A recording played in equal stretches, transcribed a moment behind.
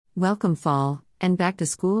Welcome fall, and back to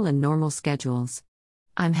school and normal schedules.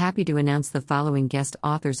 I'm happy to announce the following guest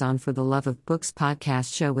authors on For the Love of Books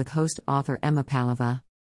podcast show with host author Emma Pallava.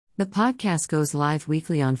 The podcast goes live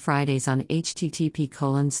weekly on Fridays on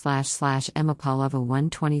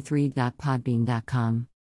http://emmapallava123.podbean.com.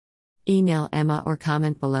 Email Emma or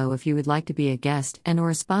comment below if you would like to be a guest and/or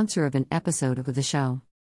a sponsor of an episode of the show.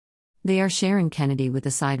 They are Sharon Kennedy with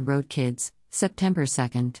The Side Road Kids, September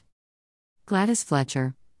 2nd. Gladys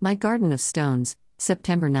Fletcher, My Garden of Stones,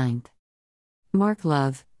 September 9th. Mark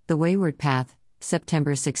Love, The Wayward Path,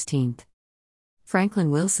 September 16th. Franklin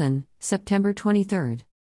Wilson, September 23rd.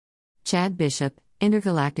 Chad Bishop,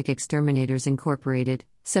 Intergalactic Exterminators Incorporated,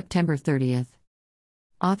 September 30th.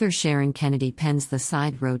 Author Sharon Kennedy pens The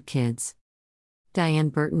Side Road Kids. Diane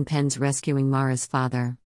Burton pens Rescuing Mara's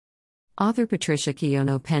Father. Author Patricia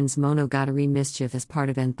Kiyono pens Monogatari Mischief as part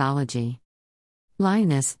of anthology.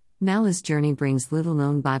 Lioness, Mala's journey brings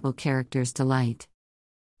little-known Bible characters to light.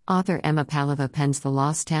 Author Emma Pallava pens The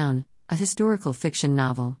Lost Town, a historical fiction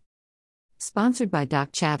novel. Sponsored by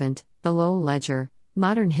Doc Chavant, The Lowell Ledger,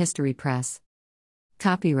 Modern History Press.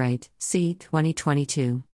 Copyright, C.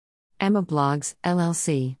 2022. Emma Blogs,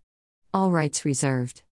 LLC. All rights reserved.